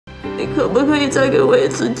你可不可以再给我一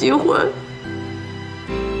次机会，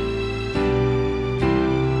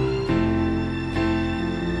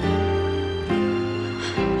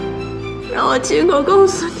让我亲口告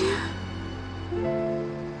诉你，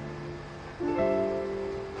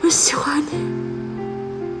我喜欢你，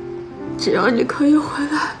只要你可以回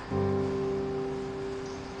来，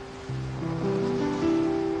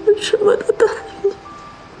我什么都答应你。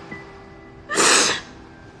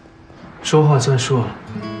说话算数。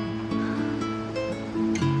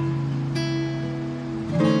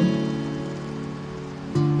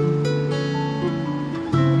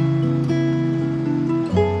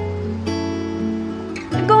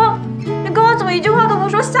你跟我怎么一句话都不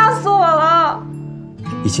说，吓死我了！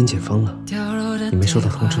已经解封了，你没收到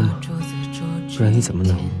通知吗？不然你怎么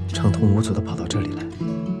能畅通无阻地跑到这里来？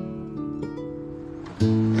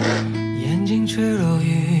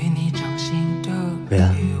维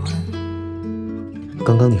安，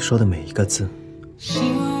刚刚你说的每一个字，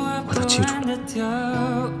我都记住了。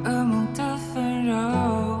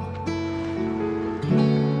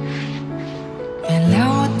原谅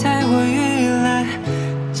我太过依赖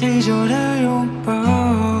记久的拥抱。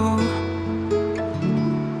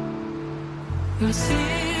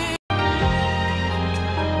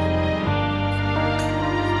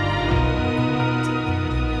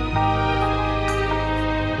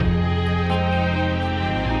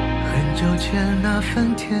很久前那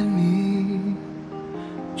份甜蜜，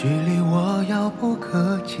距离我遥不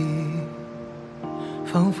可及，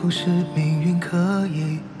仿佛是命运刻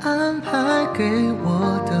意安排给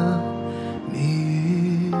我的谜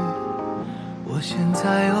语。我现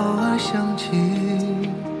在偶尔想起，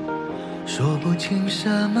说不清什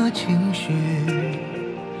么情绪，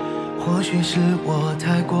或许是我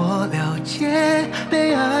太过了解，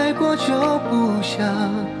被爱过就不想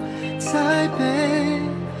再被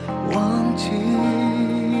忘记。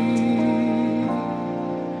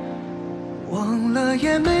忘了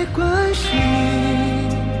也没关系，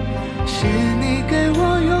是你给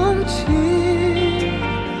我勇气，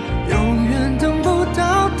永远等不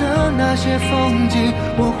到的那些风景，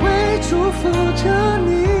我会祝福着你。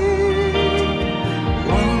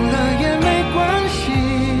忘了也没关系，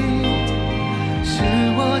是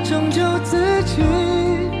我拯救自己，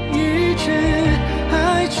一直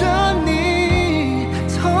爱着你，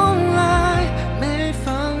从来没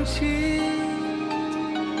放弃。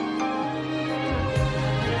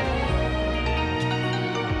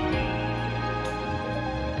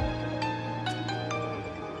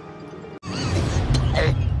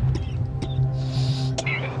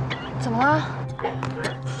怎么了？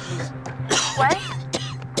喂，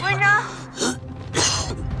顾云峥。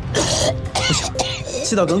不行，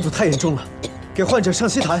气道梗阻太严重了，给患者上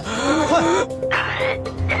吸痰，快！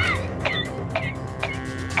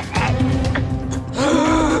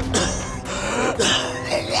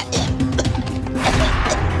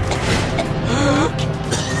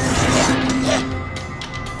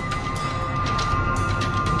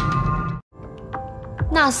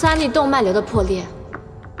那3粒动脉瘤的破裂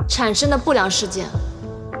产生的不良事件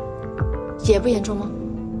也不严重吗？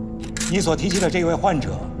你所提起的这位患者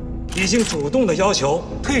已经主动的要求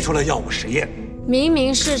退出了药物实验。明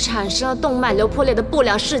明是产生了动脉瘤破裂的不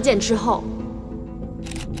良事件之后，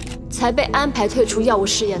才被安排退出药物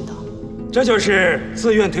试验的。这就是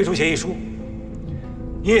自愿退出协议书。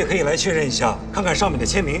你也可以来确认一下，看看上面的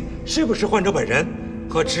签名是不是患者本人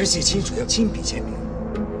和直系亲属的亲笔签名。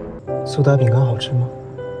苏打饼干好吃吗？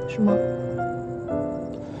什么？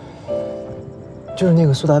就是那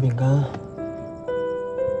个苏打饼干，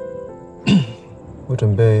我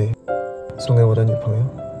准备送给我的女朋友。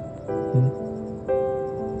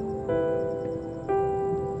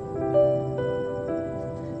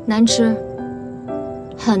难吃，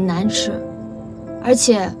很难吃，而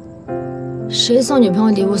且谁送女朋友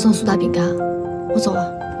礼物送苏打饼干？我走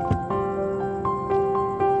了。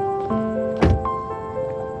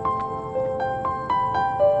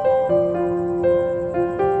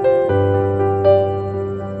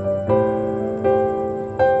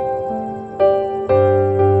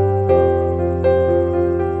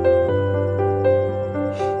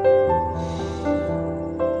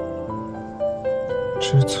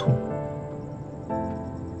吃醋，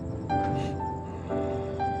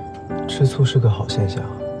吃醋是个好现象，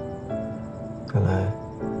看来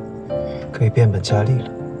可以变本加厉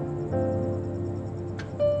了。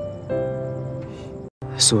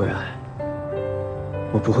苏维埃，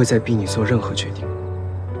我不会再逼你做任何决定，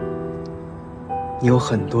你有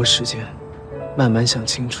很多时间，慢慢想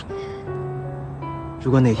清楚。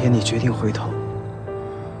如果哪天你决定回头，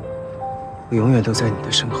我永远都在你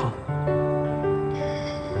的身后。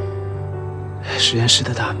实验室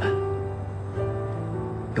的大门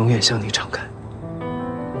永远向你敞开。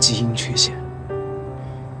基因缺陷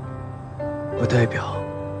不代表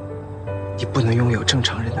你不能拥有正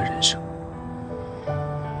常人的人生。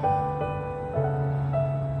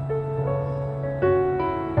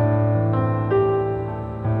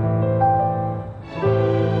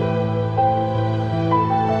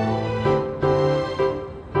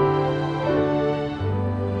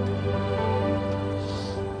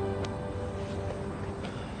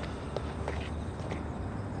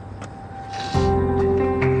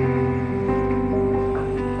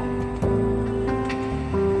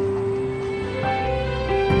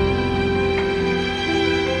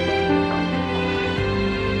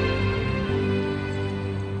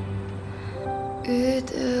雨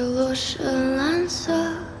滴落深蓝色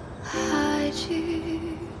海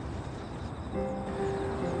际。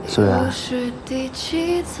虽然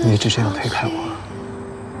你一直这样推开我，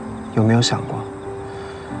有没有想过，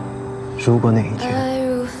如果哪一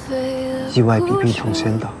天意外比病床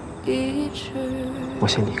先到，我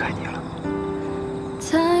先离开你了，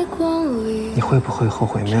你会不会后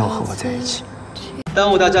悔没有和我在一起？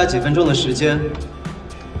耽误大家几分钟的时间，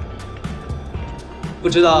不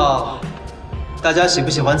知道大家喜不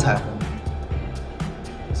喜欢彩虹？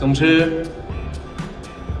总之，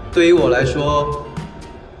对于我来说，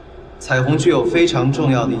彩虹具有非常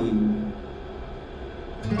重要的意义。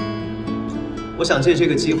我想借这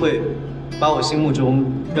个机会，把我心目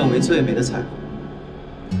中认为最美的彩虹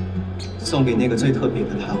送给那个最特别的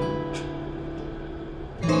他。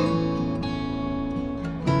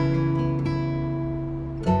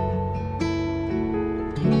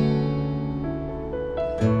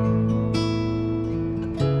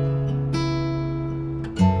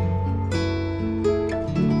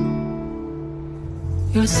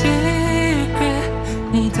有 secret，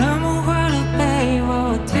 你的梦话都被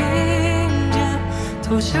我听见，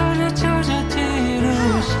偷笑着悄悄记录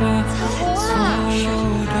下所有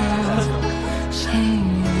的心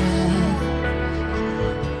愿。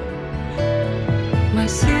My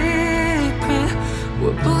secret，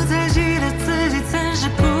 我不再记得自己曾是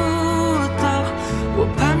不懂，我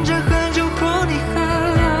盼着很久哄你喝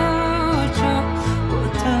酒，我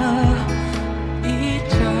的依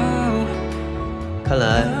旧。看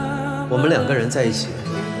来我们两个人在一起，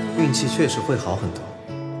运气确实会好很多。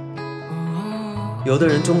有的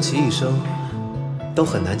人终其一生都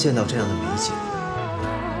很难见到这样的美景，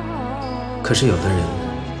可是有的人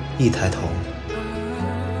一抬头，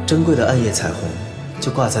珍贵的暗夜彩虹就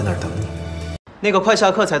挂在那儿等你。那个快下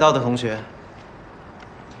课才到的同学，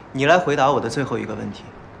你来回答我的最后一个问题。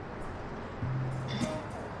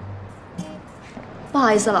不好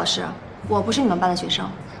意思，老师，我不是你们班的学生。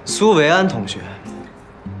苏维安同学，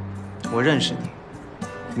我认识你，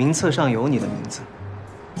名册上有你的名字，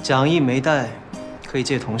讲义没带，可以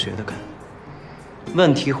借同学的看。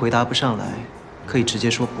问题回答不上来，可以直接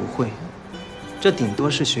说不会。这顶多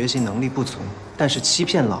是学习能力不足，但是欺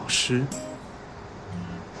骗老师，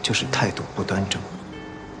就是态度不端正。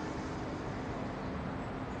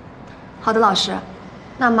好的，老师，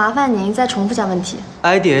那麻烦您再重复下问题。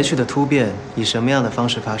IDH 的突变以什么样的方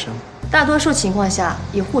式发生？大多数情况下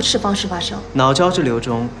以互斥方式发生。脑胶质瘤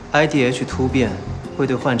中 IDH 突变会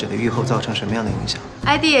对患者的预后造成什么样的影响？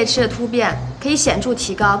 IDH 的突变可以显著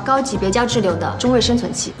提高高级别胶质瘤的中位生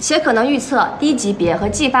存期，且可能预测低级别和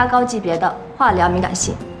继发高级别的化疗敏感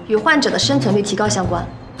性，与患者的生存率提高相关。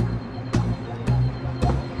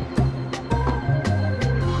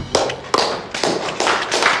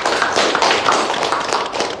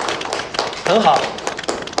很好，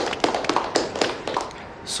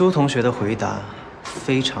苏同学的回答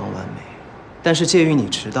非常完美，但是鉴于你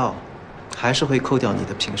迟到，还是会扣掉你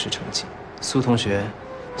的平时成绩。苏同学，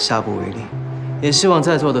下不为例，也希望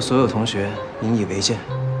在座的所有同学引以为戒。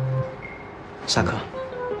下课。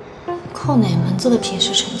扣哪门子的平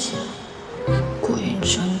时成绩？顾云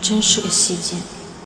峥真是个戏精。